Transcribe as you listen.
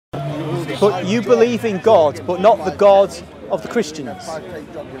But you believe in God, but not the God of the Christians.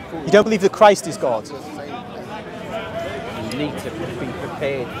 You don't believe that Christ is God. You need to be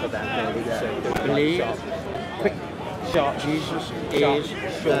prepared for that. Believe Quick, sharp. Jesus is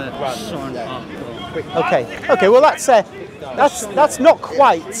the Son of God. Okay. Well that's not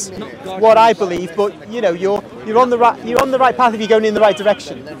quite what I believe, but you know you're on the right path if you're going in the right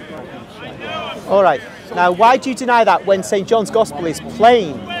direction. All right. Now, why do you deny that when St. John's Gospel is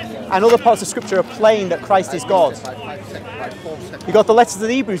plain and other parts of Scripture are plain that Christ is God? You got the letters of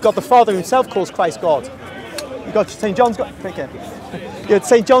the Hebrews. God the Father Himself calls Christ God. You got St. John's. Take care. You had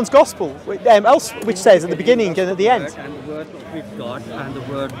St. John's Gospel, which says at the beginning and at the end. And the Word was with God, and the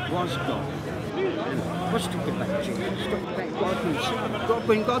Word was God. What's talking about Jesus? Talking about God Himself.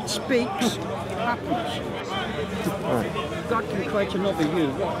 When God speaks, it happens. God can create another you.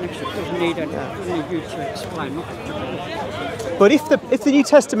 What makes it doesn't need you to explain. But if the New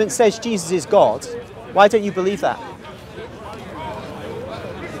Testament says Jesus is God, why don't you believe that?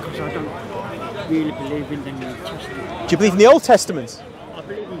 Because I don't really believe in the New Testament. Do you believe in the Old Testament? I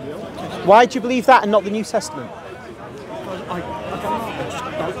believe in the Old Testament. Why do you believe that and not the New Testament? Because I just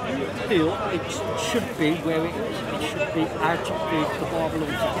don't feel it should be where it is. It should be out of the Bible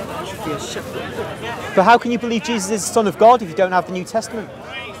altogether. It should be a separate book. But how can you believe Jesus is the Son of God if you don't have the New Testament?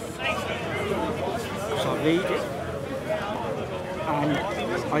 So I read it and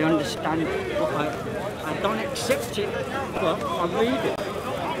I understand it, but I don't accept it, but I read it.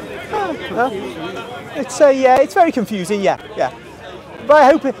 It's very confusing, yeah. But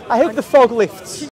I hope the fog lifts.